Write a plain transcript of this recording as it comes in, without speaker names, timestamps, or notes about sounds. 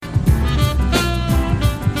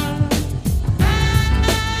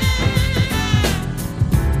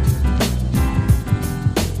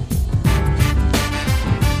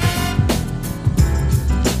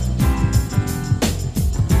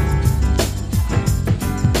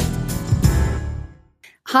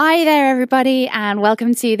Hi there, everybody, and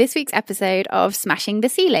welcome to this week's episode of Smashing the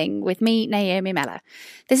Ceiling with me, Naomi Mella.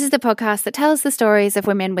 This is the podcast that tells the stories of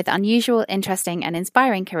women with unusual, interesting, and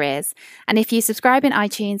inspiring careers. And if you subscribe in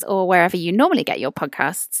iTunes or wherever you normally get your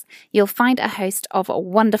podcasts, you'll find a host of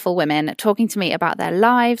wonderful women talking to me about their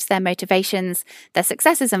lives, their motivations, their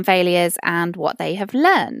successes and failures, and what they have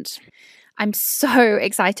learned. I'm so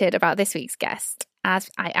excited about this week's guest, as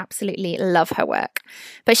I absolutely love her work.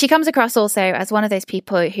 But she comes across also as one of those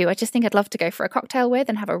people who I just think I'd love to go for a cocktail with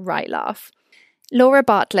and have a right laugh. Laura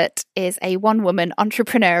Bartlett is a one-woman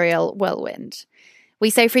entrepreneurial whirlwind. We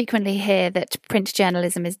so frequently hear that print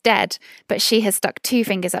journalism is dead, but she has stuck two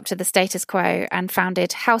fingers up to the status quo and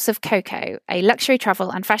founded House of Coco, a luxury travel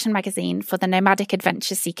and fashion magazine for the nomadic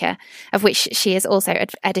adventure seeker, of which she is also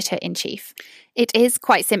editor-in-chief. It is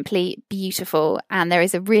quite simply beautiful, and there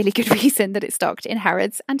is a really good reason that it's stocked in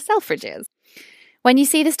Harrods and Selfridges. When you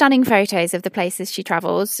see the stunning photos of the places she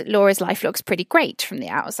travels, Laura's life looks pretty great from the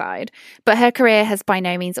outside, but her career has by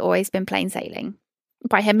no means always been plain sailing.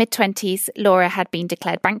 By her mid-20s, Laura had been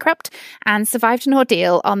declared bankrupt and survived an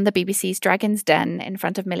ordeal on the BBC's Dragon's Den in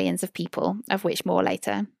front of millions of people, of which more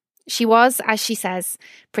later. She was, as she says,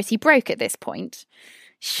 pretty broke at this point.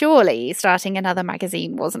 Surely starting another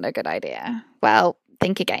magazine wasn't a good idea. Well,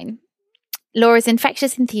 think again. Laura's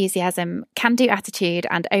infectious enthusiasm, can-do attitude,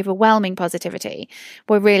 and overwhelming positivity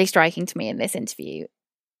were really striking to me in this interview.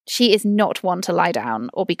 She is not one to lie down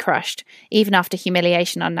or be crushed, even after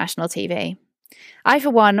humiliation on national TV. I,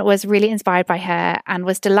 for one, was really inspired by her and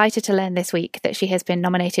was delighted to learn this week that she has been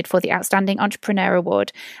nominated for the Outstanding Entrepreneur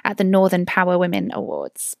Award at the Northern Power Women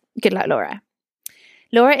Awards. Good luck, Laura.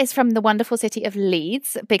 Laura is from the wonderful city of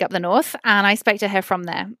Leeds, big up the north, and I spoke to her from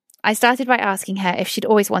there. I started by asking her if she'd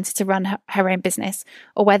always wanted to run her own business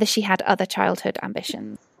or whether she had other childhood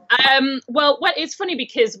ambitions. Well, it's funny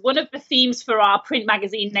because one of the themes for our print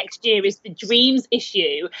magazine next year is the dreams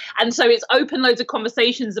issue. And so it's open loads of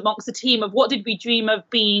conversations amongst the team of what did we dream of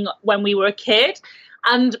being when we were a kid.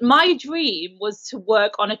 And my dream was to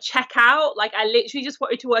work on a checkout. Like, I literally just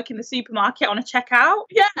wanted to work in the supermarket on a checkout.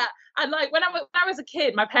 Yeah. And like when I was a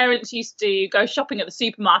kid, my parents used to go shopping at the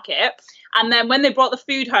supermarket. And then when they brought the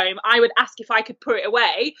food home, I would ask if I could put it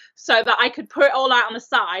away so that I could put it all out on the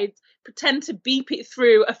side, pretend to beep it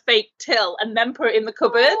through a fake till, and then put it in the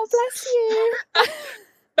cupboard. Oh, bless you.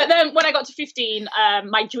 But then when I got to 15,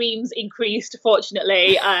 my dreams increased,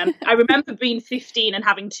 fortunately. I remember being 15 and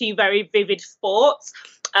having two very vivid thoughts.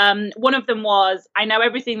 One of them was, I know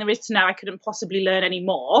everything there is to know, I couldn't possibly learn any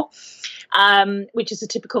more, which is a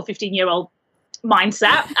typical 15-year-old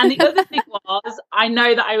mindset. And the other thing was, I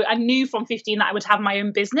know that I knew from 15 that I would have my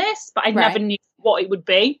own business, but I never knew what it would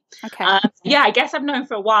be. Okay. Yeah, I guess I've known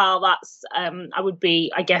for a while that's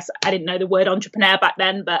I guess I didn't know the word entrepreneur back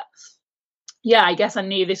then, but yeah, I guess I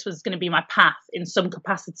knew this was going to be my path in some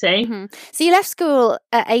capacity. Mm-hmm. So you left school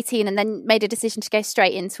at 18 and then made a decision to go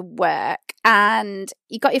straight into work, and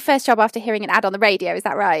you got your first job after hearing an ad on the radio. Is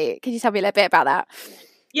that right? Can you tell me a little bit about that?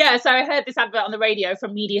 Yeah, so I heard this advert on the radio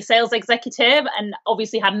from media sales executive and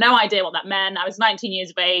obviously had no idea what that meant. I was 19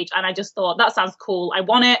 years of age and I just thought, that sounds cool. I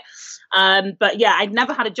want it. But yeah, I'd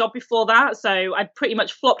never had a job before that. So I'd pretty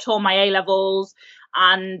much flopped all my A-levels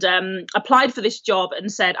and applied for this job and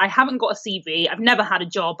said, I haven't got a CV. I've never had a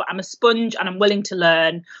job, but I'm a sponge and I'm willing to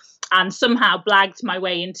learn, and somehow blagged my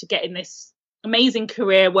way into getting this amazing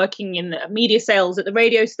career working in the media sales at the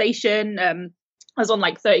radio station. I was on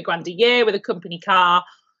like 30 grand a year with a company car.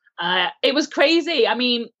 It was crazy. I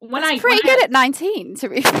mean, pretty good at 19, to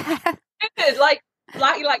be fair. Like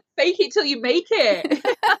fake it till you make it.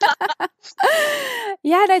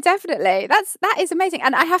 Yeah, no, definitely. That is amazing.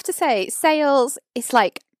 And I have to say, sales is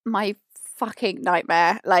like my fucking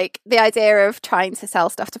nightmare. Like, the idea of trying to sell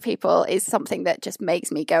stuff to people is something that just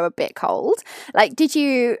makes me go a bit cold. Like,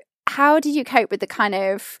 how did you cope with the kind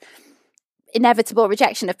of inevitable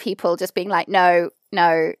rejection of people just being like, no?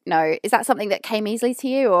 Is that something that came easily to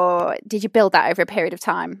you, or did you build that over a period of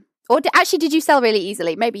time? Or did you sell really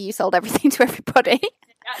easily? Maybe you sold everything to everybody.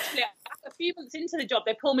 Actually, a few months into the job,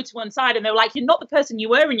 they pulled me to one side and they were like, you're not the person you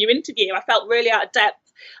were in your interview. I felt really out of depth.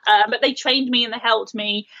 But they trained me and they helped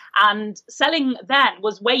me. And selling then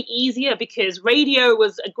was way easier because radio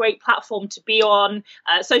was a great platform to be on.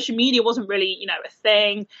 Social media wasn't really, a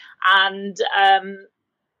thing. And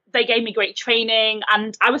they gave me great training,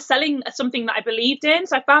 and I was selling something that I believed in,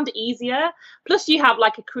 so I found it easier. Plus you have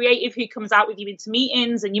like a creative who comes out with you into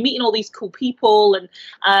meetings, and you're meeting all these cool people,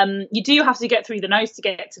 and you do have to get through the no's to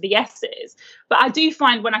get to the yeses. But I do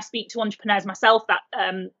find when I speak to entrepreneurs myself that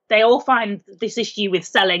they all find this issue with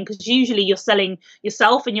selling, because usually you're selling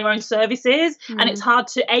yourself and your own services, and it's hard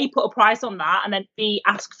to A, put a price on that, and then B,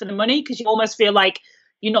 ask for the money, because you almost feel like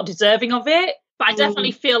you're not deserving of it. But I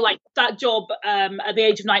definitely feel like that job at the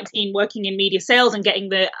age of 19, working in media sales and getting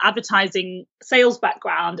the advertising sales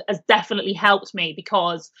background has definitely helped me,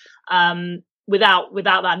 because without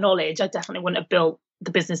that knowledge, I definitely wouldn't have built the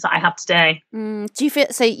business that I have today. Do you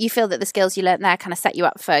feel that the skills you learned there kind of set you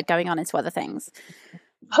up for going on into other things?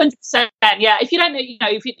 100%. Yeah. If you don't know,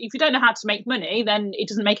 if you don't know how to make money, then it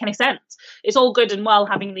doesn't make any sense. It's all good and well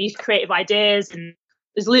having these creative ideas, and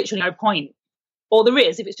there's literally no point. Or there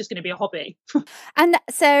is, if it's just going to be a hobby. And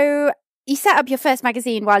so you set up your first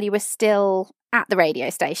magazine while you were still at the radio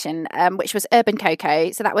station, which was Urban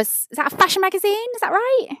Cocoa. So is that a fashion magazine? Is that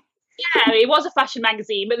right? Yeah, it was a fashion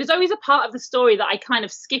magazine, but there's always a part of the story that I kind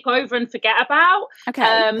of skip over and forget about.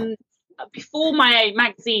 Okay. Before my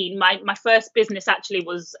magazine, my first business actually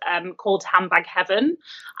was called Handbag Heaven,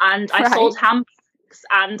 and I sold handbags.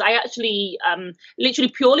 And I actually, literally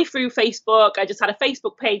purely through Facebook, I just had a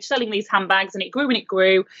Facebook page selling these handbags, and it grew and it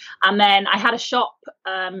grew. And then I had a shop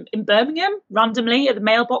in Birmingham randomly at the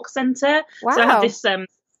Mailbox Centre. Wow. So I had this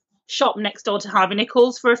shop next door to Harvey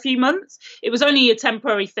Nichols for a few months. It was only a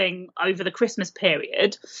temporary thing over the Christmas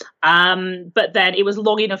period. But then it was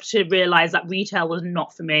long enough to realise that retail was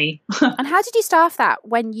not for me. And how did you staff that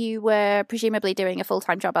when you were presumably doing a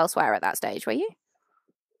full-time job elsewhere at that stage, were you?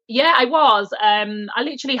 Yeah, I was. I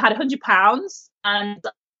literally had £100, and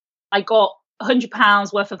I got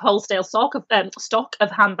 £100 worth of wholesale stock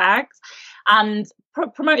of handbags, and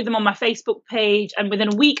promoted them on my Facebook page. And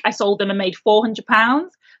within a week, I sold them and made £400.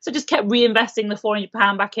 So just kept reinvesting the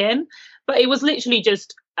 £400 back in. But it was literally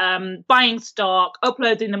just buying stock,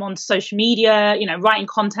 uploading them onto social media, writing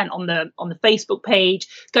content on the Facebook page,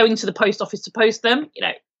 going to the post office to post them.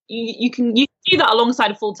 You can do that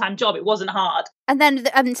alongside a full-time job. It wasn't hard. And then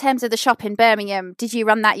in terms of the shop in Birmingham, did you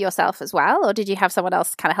run that yourself as well, or did you have someone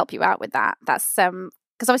else kind of help you out with that? That's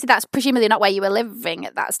because obviously that's presumably not where you were living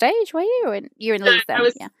at that stage, were you? Or you're in Leeds then? I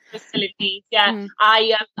was still in Leeds, yeah.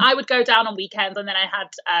 I would go down on weekends, and then I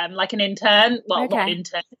had like an intern, not an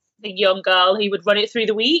intern, a young girl who would run it through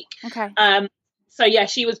the week. Okay. So yeah,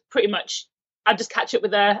 she was pretty much, I'd just catch up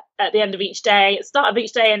with her at the end of each day, start of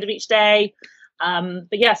each day, end of each day.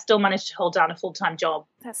 But yeah, still managed to hold down a full-time job.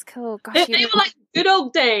 That's cool. Gosh, they were like good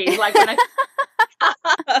old days. Like when it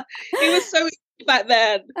was so easy back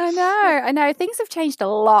then. I know. Things have changed a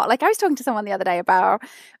lot. Like I was talking to someone the other day about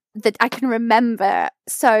that. I can remember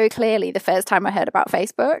so clearly the first time I heard about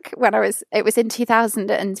Facebook it was in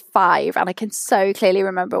 2005, and I can so clearly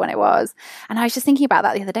remember when it was. And I was just thinking about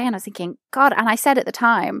that the other day, and I was thinking, God, and I said at the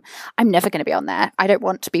time, I'm never going to be on there. I don't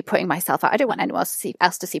want to be putting myself out. I don't want anyone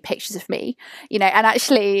else to see pictures of me, and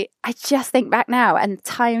actually I just think back now, and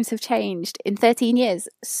times have changed in 13 years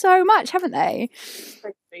so much, haven't they?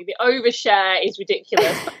 The overshare is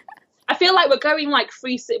ridiculous. I feel like we're going like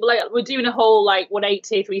we're doing a whole like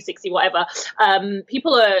 180, 360, whatever.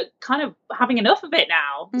 People are kind of having enough of it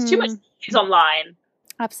now. There's too much news online.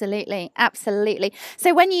 Absolutely.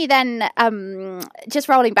 So when you then, just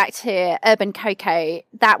rolling back to Urban Cocoa,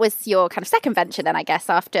 that was your kind of second venture then, I guess,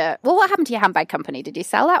 after, well, what happened to your handbag company? Did you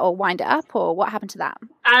sell that or wind it up, or what happened to that?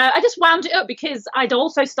 I just wound it up because I'd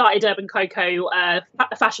also started Urban Cocoa, a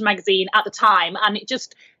fashion magazine at the time, and it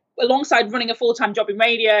just, alongside running a full-time job in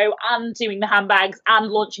radio and doing the handbags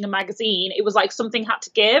and launching a magazine, it was like something had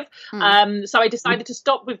to give. So I decided to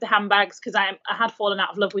stop with the handbags because I had fallen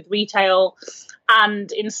out of love with retail,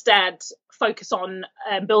 and instead focus on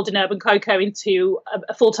building Urban Cocoa into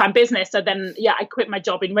a full-time business. So then, I quit my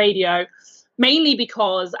job in radio, mainly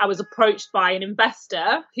because I was approached by an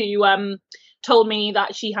investor who told me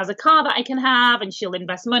that she has a car that I can have and she'll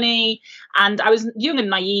invest money. And I was young and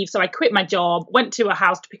naive, so I quit my job, went to a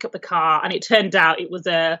house to pick up the car, and it turned out it was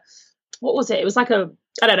what was it? It was like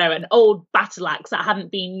an old battle axe that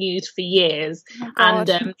hadn't been used for years. Oh,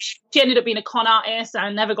 and she ended up being a con artist, and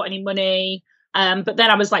I never got any money. But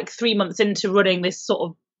then I was like 3 months into running this sort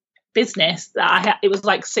of business that it was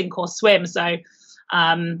like sink or swim. So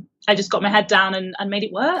I just got my head down and made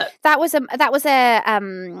it work. That was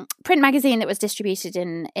a print magazine that was distributed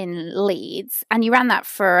in Leeds, and you ran that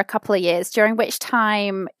for a couple of years, during which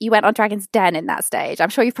time you went on Dragon's Den in that stage. I'm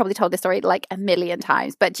sure you've probably told this story like a million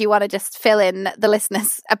times, but do you want to just fill in the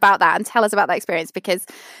listeners about that and tell us about that experience? Because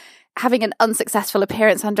having an unsuccessful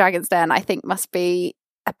appearance on Dragon's Den, I think, must be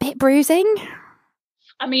a bit bruising.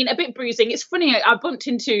 I mean, a bit bruising. It's funny. I bumped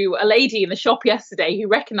into a lady in the shop yesterday who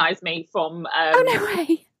recognised me from. Oh, no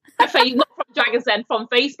way. Not from Dragon's Den, from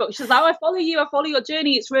Facebook. She's like, oh, I follow your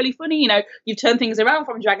journey. It's really funny. You know, you've turned things around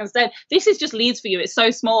from Dragon's Den. This is just Leeds for you. It's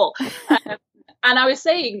so small. And I was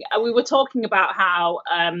saying, we were talking about how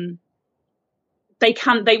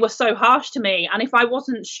they were so harsh to me. And if I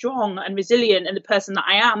wasn't strong and resilient and the person that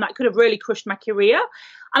I am, that could have really crushed my career.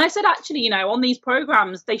 And I said, actually, you know, on these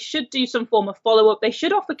programs, they should do some form of follow-up. They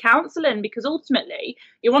should offer counselling, because ultimately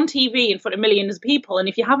you're on TV in front of millions of people. And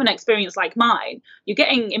if you have an experience like mine, you're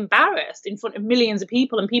getting embarrassed in front of millions of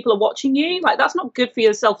people and people are watching you. Like, that's not good for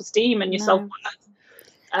your self-esteem and your self-worth.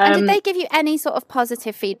 And did they give you any sort of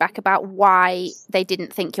positive feedback about why they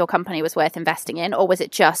didn't think your company was worth investing in? Or was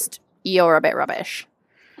it just, you're a bit rubbish?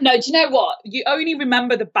 No, do you know what? You only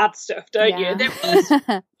remember the bad stuff, don't you? There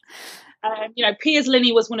was... you know, Piers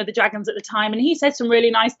Linney was one of the dragons at the time, and he said some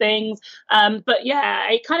really nice things. But yeah,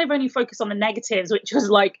 it kind of only focused on the negatives, which was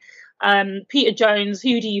like, Peter Jones,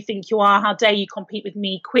 who do you think you are? How dare you compete with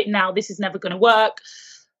me? Quit now. This is never going to work.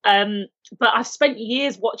 But I've spent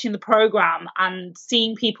years watching the program and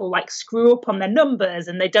seeing people like screw up on their numbers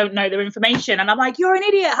and they don't know their information. And I'm like, you're an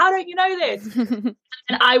idiot. How don't you know this? And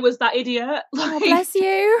I was that idiot. Oh, bless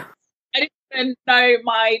you. I didn't even know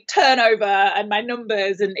my turnover and my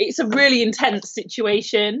numbers, and it's a really intense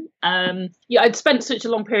situation. I'd spent such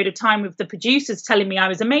a long period of time with the producers telling me I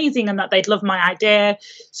was amazing and that they'd love my idea.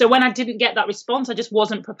 So when I didn't get that response, I just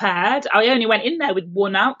wasn't prepared. I only went in there with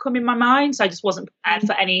one outcome in my mind, so I just wasn't prepared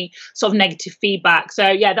for any sort of negative feedback. So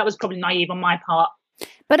yeah, that was probably naive on my part.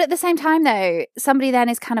 But at the same time, though, somebody then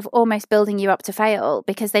is kind of almost building you up to fail,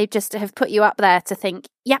 because they just have put you up there to think,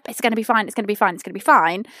 yep, it's going to be fine, it's going to be fine, it's going to be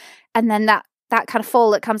fine. And then that kind of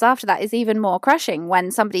fall that comes after that is even more crushing when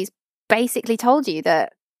somebody's basically told you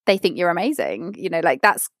that they think you're amazing. You know, like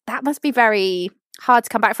that must be very hard to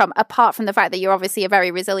come back from, apart from the fact that you're obviously a very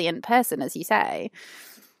resilient person, as you say.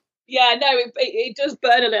 Yeah, no, it does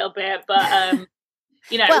burn a little bit, but,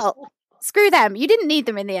 you know. Well, screw them. You didn't need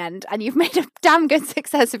them in the end, and you've made a damn good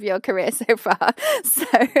success of your career so far. So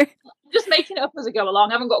I'm just making it up as I go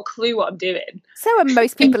along. I haven't got a clue what I'm doing. So are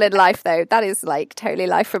most people in life, though. That is like totally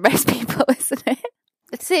life for most people, isn't it?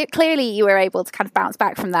 So clearly you were able to kind of bounce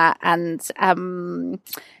back from that and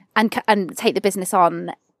take the business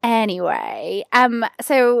on anyway.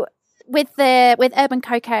 So with Urban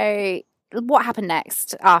Cocoa, what happened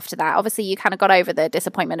next after that? Obviously, you kind of got over the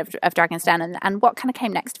disappointment of Dragon's Den, and what kind of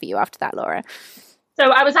came next for you after that, Laura? So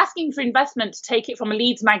I was asking for investment to take it from a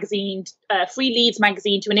Leeds magazine, free Leeds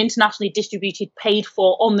magazine, to an internationally distributed, paid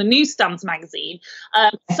for on the newsstands magazine.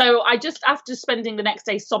 So I just, after spending the next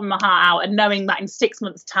day sobbing my heart out and knowing that in 6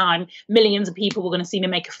 months' time, millions of people were going to see me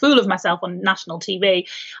make a fool of myself on national TV,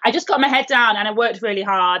 I just got my head down and I worked really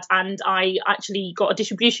hard, and I actually got a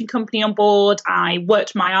distribution company on board. I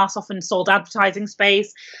worked my arse off and sold advertising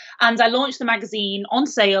space. And I launched the magazine on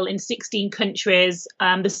sale in 16 countries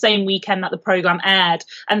the same weekend that the programme aired.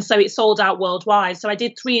 And so it sold out worldwide. So I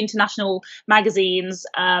did 3 international magazines.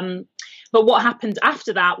 But what happened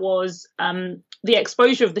after that was the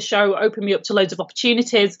exposure of the show opened me up to loads of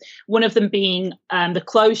opportunities. One of them being the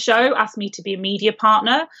Clothes Show asked me to be a media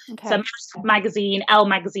partner. Okay. So Magazine, Elle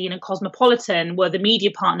Magazine and Cosmopolitan were the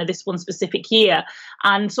media partner this one specific year.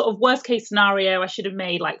 And sort of worst case scenario, I should have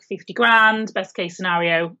made like 50 grand. Best case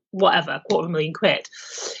scenario, whatever, £250,000.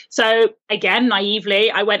 So again, naively,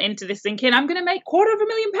 I went into this thinking I'm going to make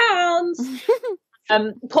 £250,000.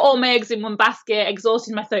 Put all my eggs in one basket,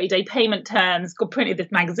 exhausted my 30-day payment terms, got printed this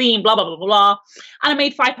magazine, blah, blah, blah, blah, blah. And I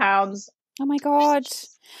made £5. Oh, my God.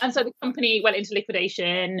 And so the company went into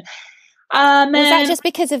liquidation. Was that just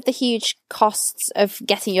because of the huge costs of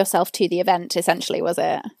getting yourself to the event, essentially, was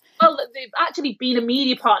it? Well, actually being a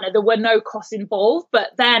media partner, there were no costs involved.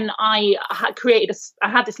 But then I had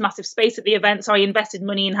this massive space at the event. So I invested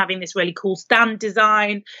money in having this really cool stand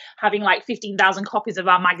design, having like 15,000 copies of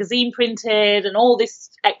our magazine printed and all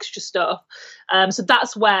this extra stuff. So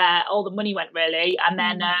that's where all the money went, really. And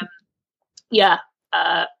then,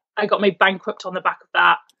 I got made bankrupt on the back of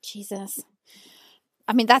that. Jesus.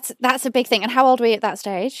 I mean, that's a big thing. And how old were you at that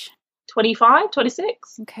stage? 25,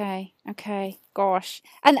 26. Okay. Gosh.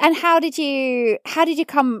 And how did you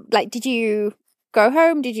come, like, did you go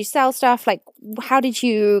home? Did you sell stuff? Like, how did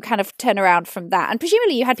you kind of turn around from that? And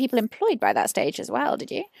presumably you had people employed by that stage as well,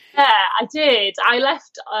 did you? Yeah, I did. I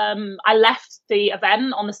left the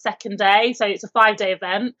event on the second day. So it's a 5-day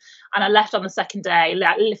event. And I left on the second day.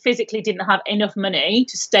 Like, physically didn't have enough money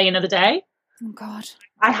to stay another day. Oh God.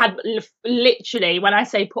 I had literally, when I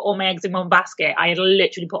say put all my eggs in one basket, I had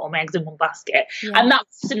literally put all my eggs in one basket. Yeah. And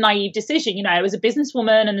that's a naive decision. You know, as a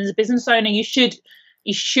businesswoman and as a business owner, you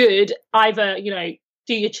should either, you know,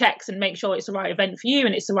 do your checks and make sure it's the right event for you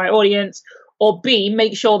and it's the right audience, or B,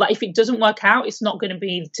 make sure that if it doesn't work out, it's not going to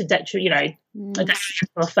be to a detrimental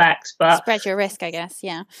effect. But spread your risk, I guess.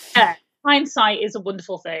 Yeah. Hindsight is a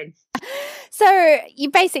wonderful thing. So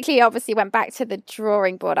you basically obviously went back to the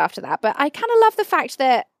drawing board after that, but I kind of love the fact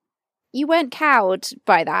that you weren't cowed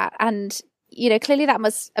by that. And, you know, clearly that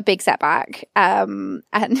was a big setback, and,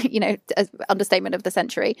 you know, understatement of the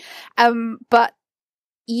century. But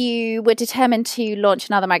you were determined to launch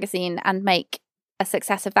another magazine and make a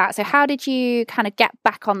success of that. So how did you kind of get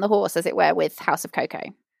back on the horse, as it were, with House of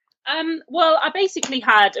Cocoa? Well, I basically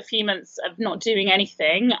had a few months of not doing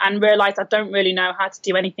anything and realised I don't really know how to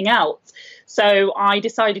do anything else. So I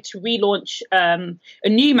decided to relaunch a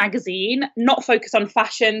new magazine, not focus on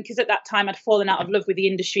fashion, because at that time I'd fallen out of love with the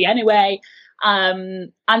industry anyway.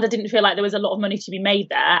 And I didn't feel like there was a lot of money to be made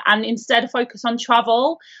there, and instead focus on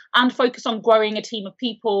travel and focus on growing a team of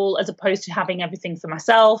people as opposed to having everything for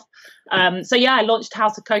myself. So yeah, I launched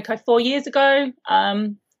House of Cocoa 4 years ago,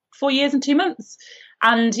 4 years and 2 months.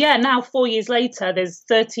 And yeah, now 4 years later, there's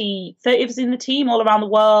 30 of us in the team all around the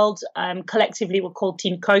world. Collectively, we're called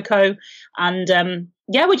Team Cocoa. And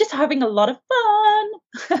yeah, we're just having a lot of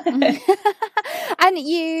fun. And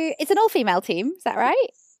it's an all-female team, is that right?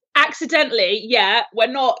 Accidentally, yeah.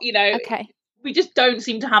 We're not, you know, okay. We just don't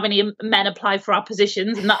seem to have any men apply for our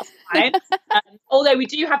positions, and that's fine. Although we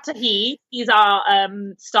do have Tahir. He's our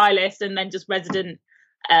stylist and then just resident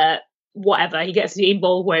whatever. He gets to be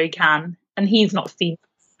involved where he can. And he's not female.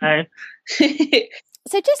 So.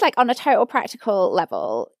 So just like on a total practical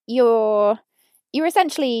level, you're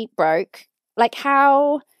essentially broke. Like,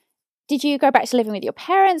 how did you go back to living with your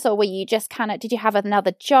parents, or were you just did you have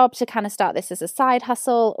another job to kind of start this as a side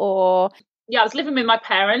hustle? Or yeah, I was living with my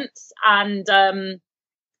parents, and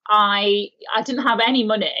I didn't have any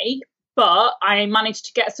money, but I managed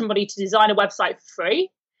to get somebody to design a website for free.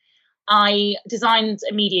 I designed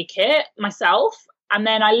a media kit myself. And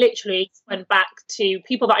then I literally went back to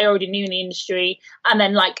people that I already knew in the industry, and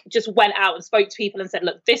then just went out and spoke to people and said,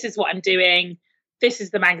 look, this is what I'm doing. This is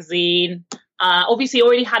the magazine. Obviously, I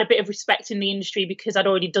already had a bit of respect in the industry because I'd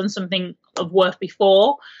already done something of worth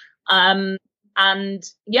before. And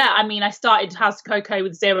yeah, I mean, I started House of Cocoa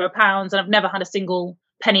with £0, and I've never had a single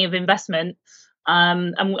penny of investment.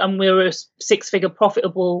 And we're a 6-figure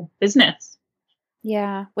profitable business.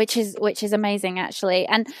 Yeah, which is amazing, actually.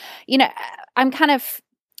 And, you know, I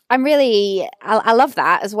love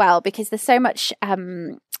that as well, because there's so much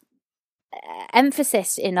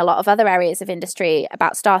emphasis in a lot of other areas of industry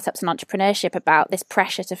about startups and entrepreneurship, about this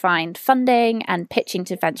pressure to find funding and pitching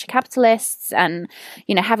to venture capitalists and,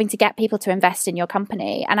 you know, having to get people to invest in your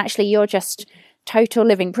company. And actually, you're just total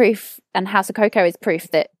living proof, and House of Cocoa is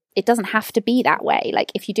proof that it doesn't have to be that way.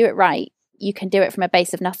 Like, if you do it right, you can do it from a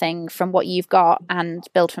base of nothing, from what you've got, and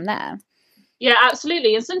build from there. Yeah,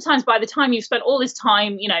 absolutely. And sometimes by the time you've spent all this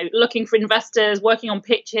time, you know, looking for investors, working on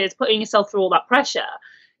pitches, putting yourself through all that pressure,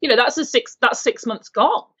 you know, that's 6 months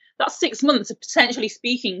gone. That's 6 months of potentially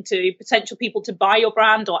speaking to potential people to buy your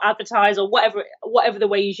brand or advertise or whatever the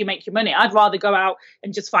ways you make your money. I'd rather go out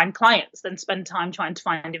and just find clients than spend time trying to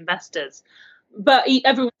find investors. But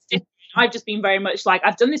everyone's different. I've just been very much like,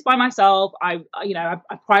 I've done this by myself. I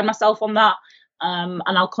pride myself on that, and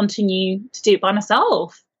I'll continue to do it by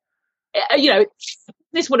myself. You know,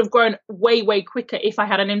 this would have grown way, way quicker if I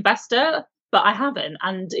had an investor, but I haven't,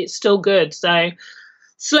 and it's still good. So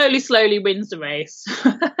slowly wins the race.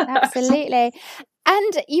 Absolutely.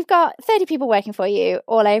 And you've got 30 people working for you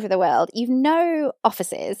all over the world. You've no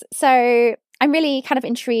offices. So I'm really kind of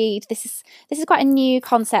intrigued. This is quite a new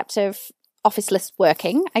concept of officeless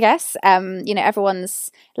working, I guess. You know,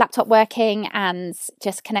 everyone's laptop working and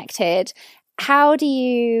just connected. How do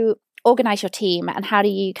you organize your team, and how do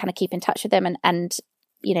you kind of keep in touch with them and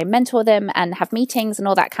you know, mentor them and have meetings and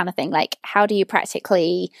all that kind of thing? Like, how do you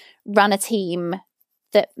practically run a team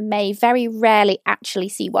that may very rarely actually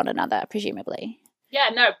see one another, presumably? Yeah,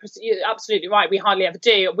 no, you're absolutely right. We hardly ever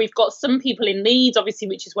do. We've got some people in Leeds, obviously,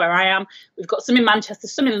 which is where I am. We've got some in Manchester,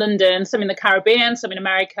 some in London, some in the Caribbean, some in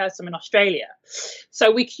America, some in Australia. So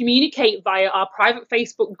we communicate via our private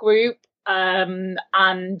Facebook group, and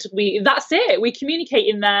that's it. We communicate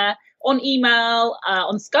in there on email,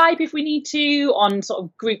 on Skype if we need to, on sort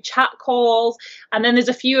of group chat calls. And then there's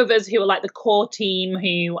a few of us who are like the core team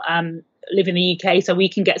who live in the UK, so we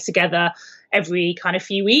can get together every kind of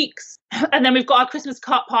few weeks. And then we've got our Christmas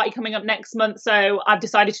party coming up next month. So I've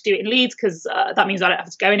decided to do it in Leeds because that means I don't have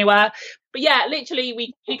to go anywhere. But yeah, literally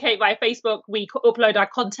we communicate via Facebook. We upload our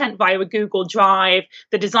content via a Google Drive.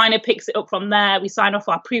 The designer picks it up from there. We sign off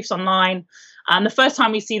our proofs online. And the first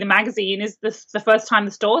time we see the magazine is the first time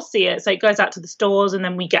the stores see it. So it goes out to the stores and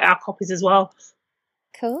then we get our copies as well.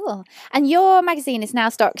 Cool. And your magazine is now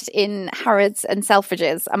stocked in Harrods and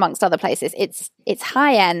Selfridges, amongst other places. It's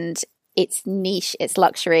high end, it's niche, it's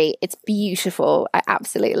luxury, it's beautiful. I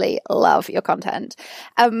absolutely love your content.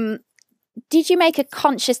 Did you make a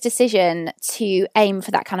conscious decision to aim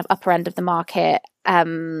for that kind of upper end of the market,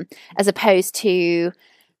 as opposed to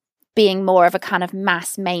being more of a kind of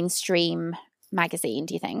mass mainstream magazine,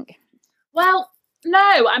 do you think? Well,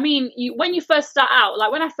 no, I mean, when you first start out,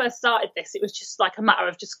 like when I first started this, it was just like a matter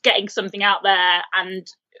of just getting something out there. And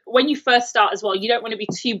when you first start as well, you don't want to be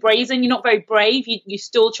too brazen. You're not very brave. You're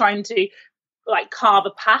still trying to like carve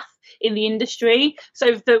a path in the industry.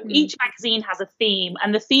 So each magazine has a theme,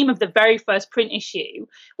 and the theme of the very first print issue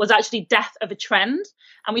was actually death of a trend.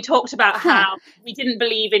 And we talked about how we didn't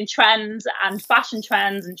believe in trends and fashion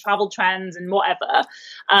trends and travel trends and whatever.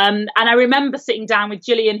 And I remember sitting down with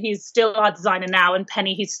Gillian, who's still our designer now, and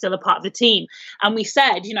Penny, who's still a part of the team. And we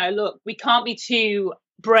said, look, we can't be too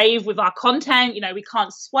brave with our content. We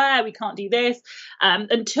can't swear, we can't do this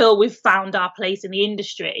until we've found our place in the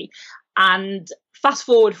industry. And fast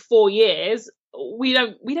forward 4 years, we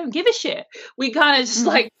don't give a shit. We kind of just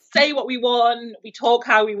like say what we want. We talk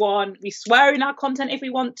how we want. We swear in our content if we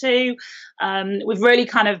want to. We've really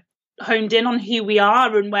kind of honed in on who we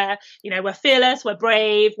are, and we're fearless, we're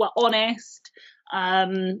brave, we're honest.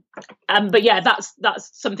 But yeah, that's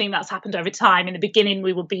something that's happened over time. In the beginning,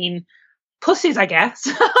 we were being pussies, I guess.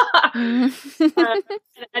 And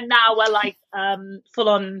now we're like full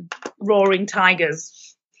on roaring tigers.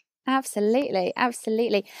 Absolutely.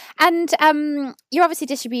 And you're obviously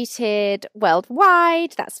distributed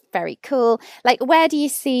worldwide. That's very cool. Like, where do you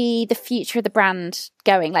see the future of the brand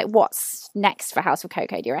going? Like, what's next for House of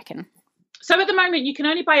Coco, do you reckon? So at the moment, you can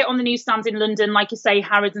only buy it on the newsstands in London, like you say,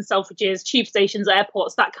 Harrods and Selfridges, tube stations,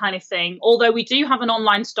 airports, that kind of thing. Although we do have an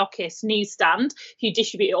online stockist newsstand who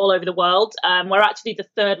distribute it all over the world. We're actually the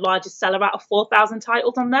third largest seller out of 4,000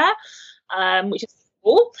 titles on there, which is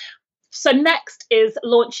cool. So next is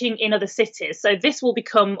launching in other cities. So this will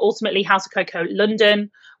become ultimately House of Coco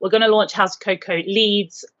London. We're going to launch House of Coco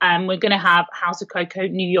Leeds, and we're going to have House of Coco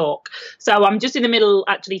New York. So I'm just in the middle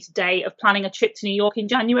actually today of planning a trip to New York in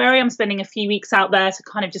January. I'm spending a few weeks out there to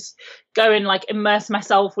kind of just go and like immerse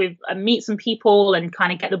myself with and meet some people and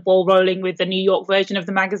kind of get the ball rolling with the New York version of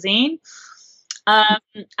the magazine.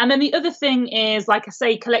 And then the other thing is, like I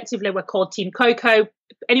say, collectively we're called Team Coco.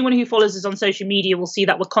 Anyone who follows us on social media will see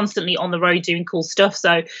that we're constantly on the road doing cool stuff.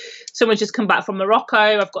 So someone's just come back from Morocco.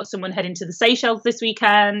 I've got someone heading to the Seychelles this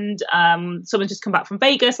weekend. Someone's just come back from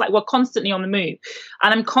Vegas. Like, we're constantly on the move.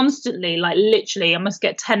 And I'm constantly, like, literally, I must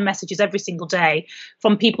get 10 messages every single day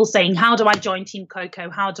from people saying, how do I join Team Coco?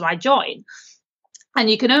 How do I join? And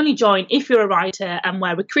you can only join if you're a writer and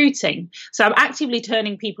we're recruiting. So I'm actively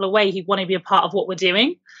turning people away who want to be a part of what we're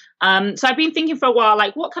doing. So I've been thinking for a while,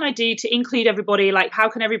 like, what can I do to include everybody? Like, how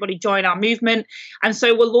can everybody join our movement? And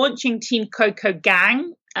so we're launching Team Coco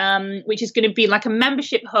Gang, which is going to be like a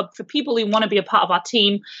membership hub for people who want to be a part of our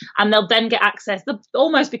team. And they'll then get access. They'll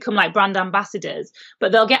almost become like brand ambassadors,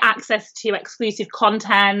 but they'll get access to exclusive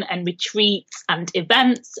content and retreats and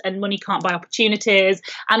events and money can't buy opportunities.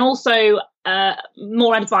 And also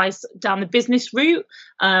more advice down the business route.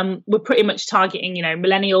 We're pretty much targeting,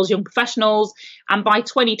 millennials, young professionals. And by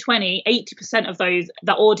 2020, 80% of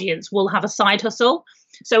that audience will have a side hustle.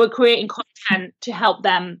 So we're creating content to help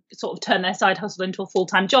them sort of turn their side hustle into a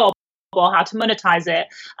full-time job, or how to monetize it.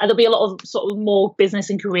 And there'll be a lot of sort of more business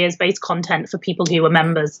and careers based content for people who are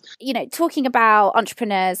members. Talking about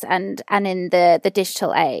entrepreneurs and in the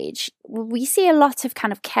digital age, we see a lot of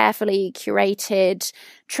kind of carefully curated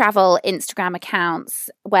travel Instagram accounts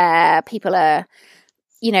where people are,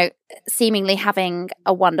 seemingly having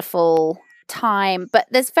a wonderful time. But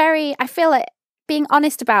I feel like being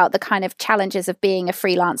honest about the kind of challenges of being a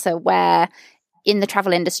freelancer, where in the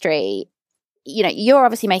travel industry, you're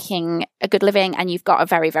obviously making a good living and you've got a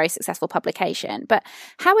very, very successful publication. But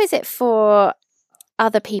how is it for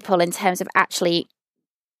other people in terms of actually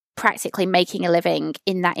practically making a living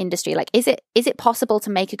in that industry? Like, is it possible to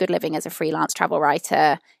make a good living as a freelance travel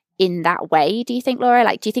writer in that way, do you think, Laura?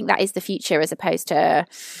 Like, do you think that is the future as opposed to,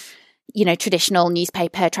 traditional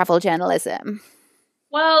newspaper travel journalism?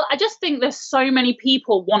 Well, I just think there's so many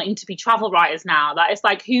people wanting to be travel writers now that it's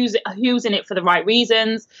like who's in it for the right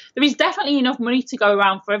reasons. There is definitely enough money to go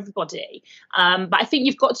around for everybody, but I think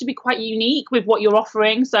you've got to be quite unique with what you're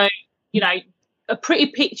offering. So, a pretty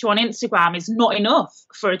picture on Instagram is not enough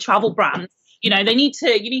for a travel brand. You need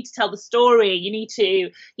to tell the story. You need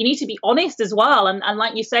to be honest as well. And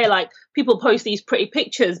like you say, like people post these pretty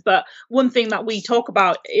pictures, but one thing that we talk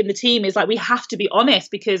about in the team is like we have to be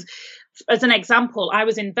honest, because as an example, I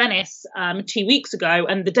was in Venice 2 weeks ago,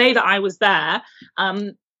 and the day that I was there,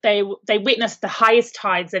 they witnessed the highest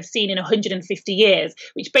tides they've seen in 150 years,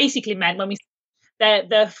 which basically meant when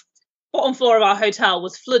the bottom floor of our hotel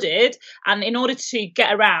was flooded, and in order to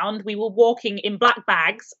get around, we were walking in black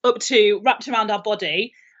bags wrapped around our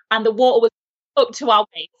body, and the water was up to our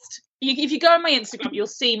waist. If you go on my Instagram, you'll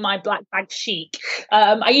see my black bag chic.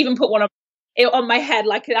 I even put one on my head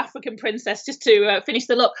like an African princess just to finish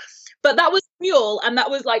the look. But that was real, and that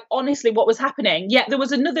was like honestly what was happening. Yet there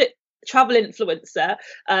was another travel influencer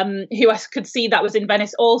who I could see that was in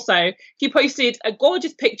Venice also. She posted a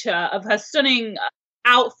gorgeous picture of her stunning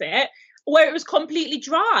outfit where it was completely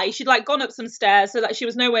dry. She'd like gone up some stairs so that she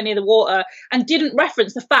was nowhere near the water, and didn't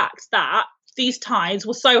reference the fact that these tides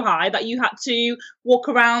were so high that you had to walk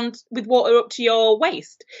around with water up to your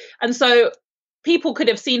waist. And so people could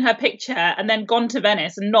have seen her picture and then gone to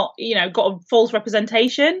Venice and not, got a false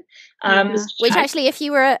representation. Which actually, if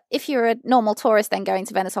you were a normal tourist then going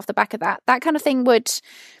to Venice off the back of that kind of thing would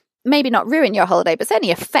maybe not ruin your holiday, but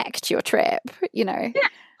certainly affect your trip, Yeah,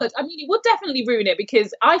 but I mean, it would definitely ruin it,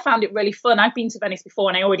 because I found it really fun. I've been to Venice before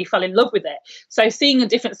and I already fell in love with it. So seeing a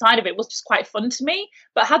different side of it was just quite fun to me.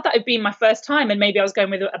 But had that have been my first time, and maybe I was going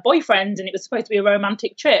with a boyfriend and it was supposed to be a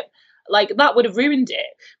romantic trip, like that would have ruined it.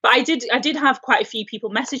 But I did have quite a few people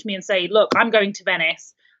message me and say, look, I'm going to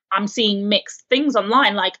Venice. I'm seeing mixed things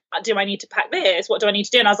online. Like, do I need to pack this? What do I need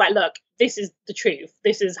to do? And I was like, look, this is the truth.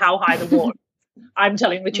 This is how high the water. I'm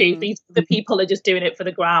telling the truth. The people are just doing it for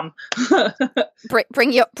the gram.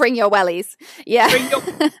 bring your wellies. Yeah.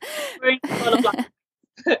 Bring your black.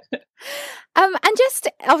 And just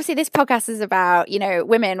obviously this podcast is about,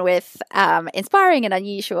 women with inspiring and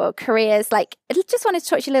unusual careers. Like, I just wanted to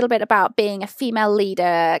talk to you a little bit about being a female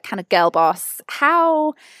leader, kind of girl boss.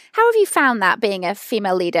 How have you found that, being a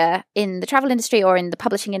female leader in the travel industry or in the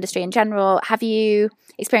publishing industry in general? Have you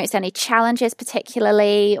experienced any challenges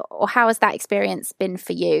particularly, or how has that experience been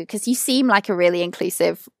for you? Because you seem like a really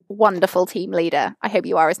inclusive, wonderful team leader. I hope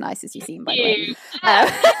you are as nice as you seem, by the way.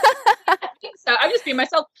 I think so. I'm just being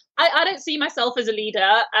myself. I don't see myself as a leader,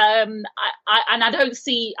 and I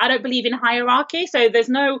don't believe in hierarchy. So there's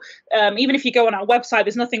no, even if you go on our website,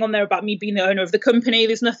 there's nothing on there about me being the owner of the company.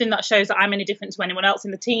 There's nothing that shows that I'm any different to anyone else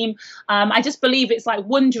in the team. I just believe it's like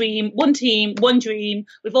one dream, one team, one dream.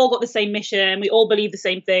 We've all got the same mission. We all believe the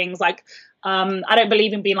same things. Like, I don't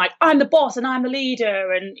believe in being like, I'm the boss and I'm the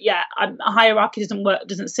leader. And yeah, a hierarchy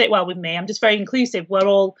doesn't sit well with me. I'm just very inclusive. We're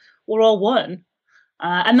all one.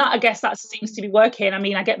 And that, I guess, that seems to be working. I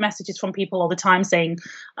mean, I get messages from people all the time saying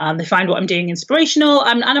they find what I'm doing inspirational.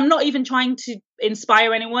 And I'm not even trying to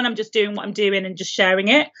inspire anyone. I'm just doing what I'm doing and just sharing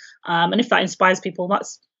it. And if that inspires people,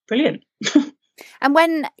 that's brilliant. And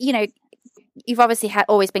when, you've obviously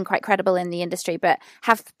always been quite credible in the industry, but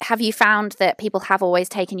have you found that people have always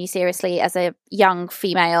taken you seriously as a young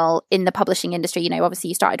female in the publishing industry? Obviously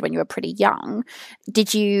you started when you were pretty young.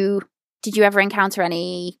 Did you ever encounter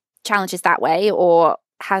any challenges that way, or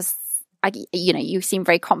you seem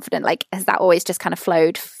very confident, like has that always just kind of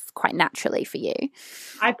flowed quite naturally for you?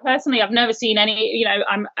 I personally, I've never seen any,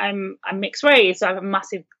 I'm mixed race. I have a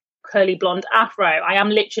massive curly blonde afro. I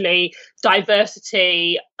am literally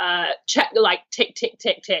diversity check, like tick tick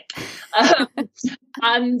tick tick.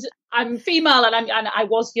 And I'm female, and I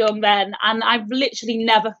was young then, and I've literally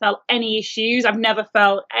never felt any issues. I've never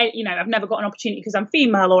felt, I've never got an opportunity because I'm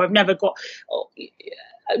female, or I've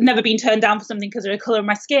never been turned down for something because of the color of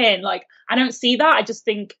my skin. Like, I don't see that. I just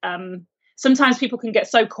think sometimes people can get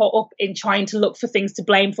so caught up in trying to look for things to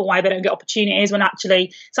blame for why they don't get opportunities, when actually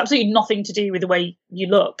it's absolutely nothing to do with the way you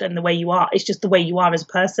look and the way you are. It's just the way you are as a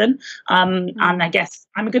person. And I guess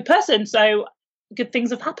I'm a good person, so good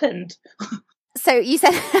things have happened. So you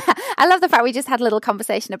said, I love the fact we just had a little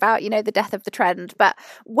conversation about, the death of the trend, but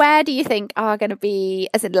where do you think are going to be,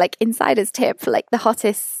 as in like insider's tip, for like the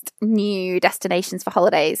hottest new destinations for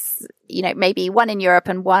holidays, maybe one in Europe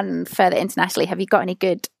and one further internationally? Have you got any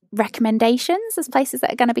good recommendations as places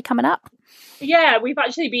that are going to be coming up? Yeah, we've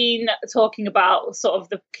actually been talking about sort of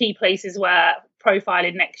the key places we're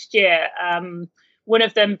profiling next year. One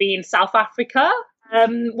of them being South Africa.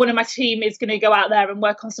 one of my team is going to go out there and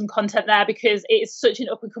work on some content there because it is such an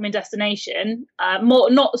up and coming destination. More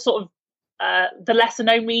not sort of the lesser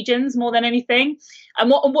known regions more than anything. And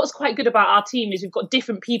what's quite good about our team is we've got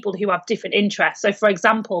different people who have different interests. So for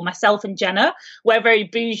example, myself and Jenna, we're very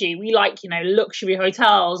bougie. We like, luxury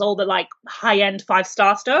hotels, all the like high end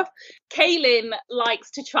 5-star stuff. Kaylin likes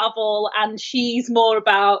to travel and she's more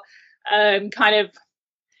about kind of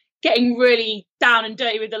getting really down and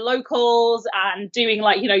dirty with the locals and doing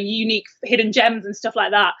like, unique hidden gems and stuff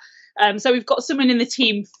like that. So we've got someone in the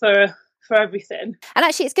team for everything. And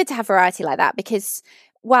actually it's good to have variety like that, because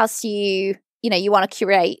whilst you want to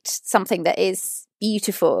curate something that is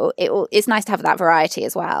beautiful, it's nice to have that variety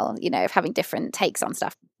as well, of having different takes on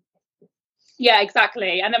stuff. Yeah,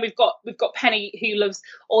 exactly. And then we've got Penny, who loves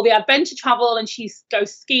all the adventure travel, and she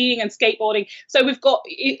goes skiing and skateboarding. So we've got,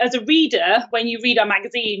 as a reader, when you read our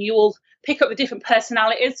magazine, you will pick up the different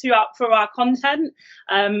personalities throughout for our content,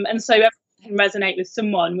 and so everyone can resonate with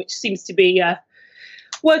someone, which seems to be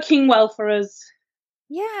working well for us.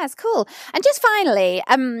 Yeah, it's cool. And just finally,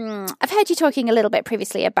 I've heard you talking a little bit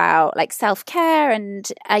previously about like self-care and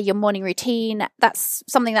your morning routine. That's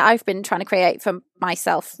something that I've been trying to create for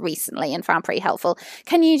myself recently and found pretty helpful.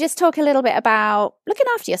 Can you just talk a little bit about looking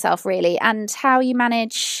after yourself really, and how you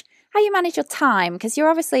manage your time? Because you're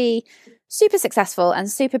obviously super successful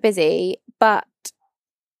and super busy, but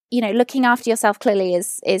looking after yourself clearly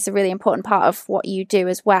is a really important part of what you do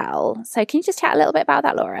as well. So can you just chat a little bit about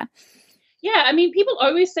that, Laura? Yeah, I mean, people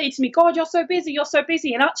always say to me, God, you're so busy.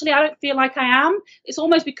 And actually, I don't feel like I am. It's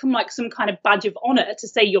almost become like some kind of badge of honor to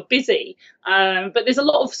say you're busy. But there's a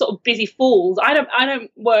lot of sort of busy fools. I don't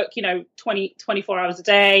work, 24 hours a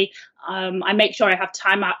day. I make sure I have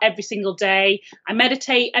time out every single day. I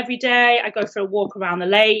meditate every day. I go for a walk around the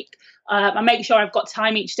lake. I make sure I've got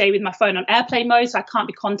time each day with my phone on airplane mode, so I can't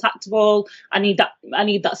be contactable. I need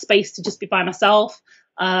that space to just be by myself.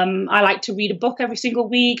 I like to read a book every single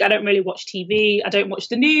week. I don't really watch TV. I don't watch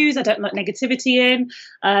the news. I don't let negativity in.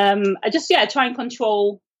 I just, try and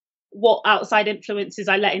control what outside influences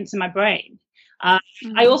I let into my brain.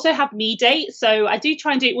 I also have me dates. So I do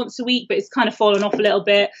try and do it once a week, but it's kind of fallen off a little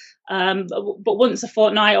bit. But once a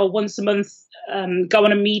fortnight or once a month, go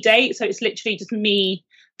on a me date. So it's literally just me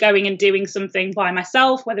going and doing something by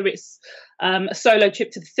myself, whether it's a solo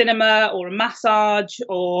trip to the cinema or a massage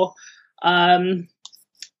or...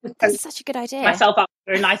 That's such a good idea. Myself out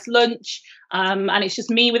for a nice lunch, and it's just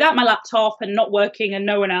me without my laptop and not working and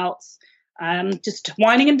no one else, just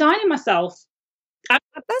whining and dining myself.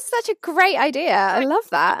 That's such a great idea. I love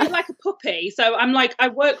that. I'm like a puppy. So I'm like, I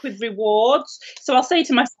work with rewards. So I'll say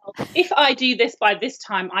to myself, if I do this by this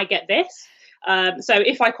time, I get this. So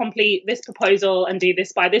if I complete this proposal and do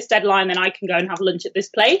this by this deadline, then I can go and have lunch at this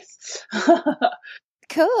place.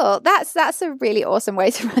 Cool. That's a really awesome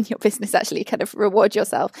way to run your business, actually, kind of reward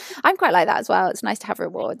yourself. I'm quite like that as well. It's nice to have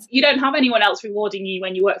rewards. You don't have anyone else rewarding you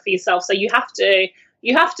when you work for yourself. So you have to,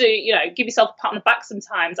 give yourself a pat on the back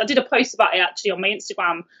sometimes. I did a post about it actually on my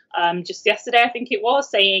Instagram just yesterday, I think it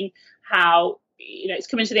was, saying how, it's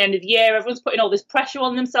coming to the end of the year. Everyone's putting all this pressure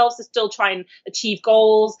on themselves to still try and achieve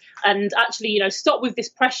goals. And actually, stop with this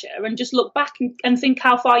pressure and just look back and think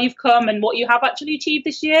how far you've come and what you have actually achieved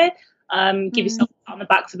this year. Give yourself a pat on the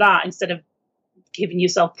back for that instead of giving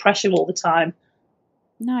yourself pressure all the time.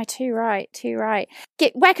 No, too right.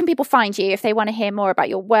 Where can people find you if they want to hear more about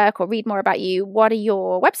your work or read more about you? What are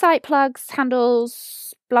your website plugs,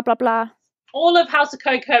 handles, blah, blah, blah? All of House of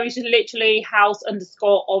Coco is just literally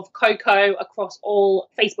house_of_Coco across all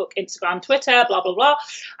Facebook, Instagram, Twitter, blah, blah, blah.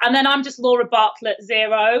 And then I'm just Laura Bartlett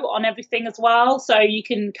 0 on everything as well. So you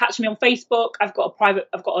can catch me on Facebook. I've got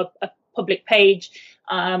a public page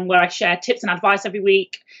where I share tips and advice every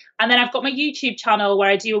week. And then I've got my YouTube channel where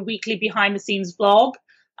I do a weekly behind the scenes vlog,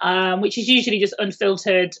 which is usually just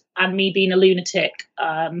unfiltered and me being a lunatic.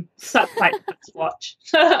 So that's quite fun to watch.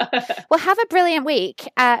 Well, have a brilliant week.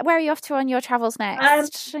 Where are you off to on your travels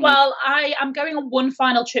next? Well, I am going on one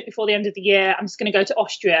final trip before the end of the year. I'm just going to go to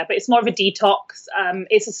Austria, but it's more of a detox.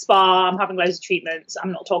 It's a spa. I'm having loads of treatments.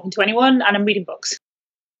 I'm not talking to anyone and I'm reading books.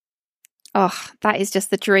 Oh, that is just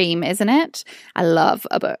the dream, isn't it? I love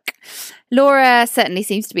a book. Laura certainly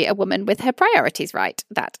seems to be a woman with her priorities right.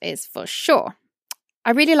 That is for sure.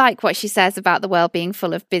 I really like what she says about the world being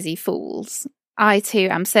full of busy fools. I too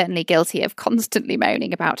am certainly guilty of constantly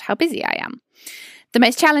moaning about how busy I am. The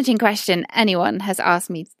most challenging question anyone has asked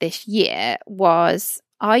me this year was,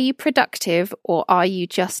 are you productive or are you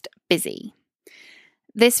just busy?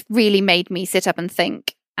 This really made me sit up and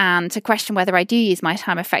think, and to question whether I do use my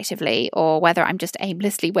time effectively or whether I'm just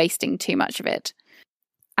aimlessly wasting too much of it.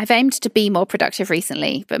 I've aimed to be more productive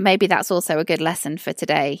recently, but maybe that's also a good lesson for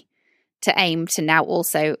today, to aim to now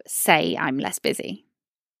also say I'm less busy.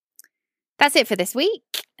 That's it for this week.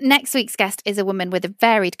 Next week's guest is a woman with a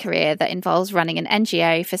varied career that involves running an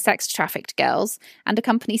NGO for sex-trafficked girls and a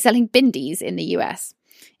company selling bindies in the US.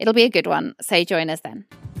 It'll be a good one, so join us then.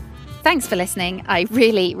 Thanks for listening. I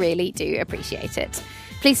really, really do appreciate it.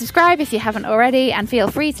 Please subscribe if you haven't already, and feel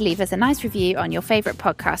free to leave us a nice review on your favourite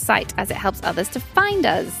podcast site, as it helps others to find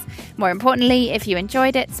us. More importantly, if you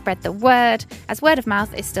enjoyed it, spread the word, as word of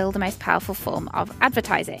mouth is still the most powerful form of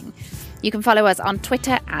advertising. You can follow us on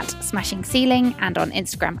Twitter at Smashing Ceiling and on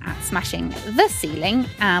Instagram at Smashing the Ceiling,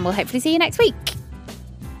 and we'll hopefully see you next week.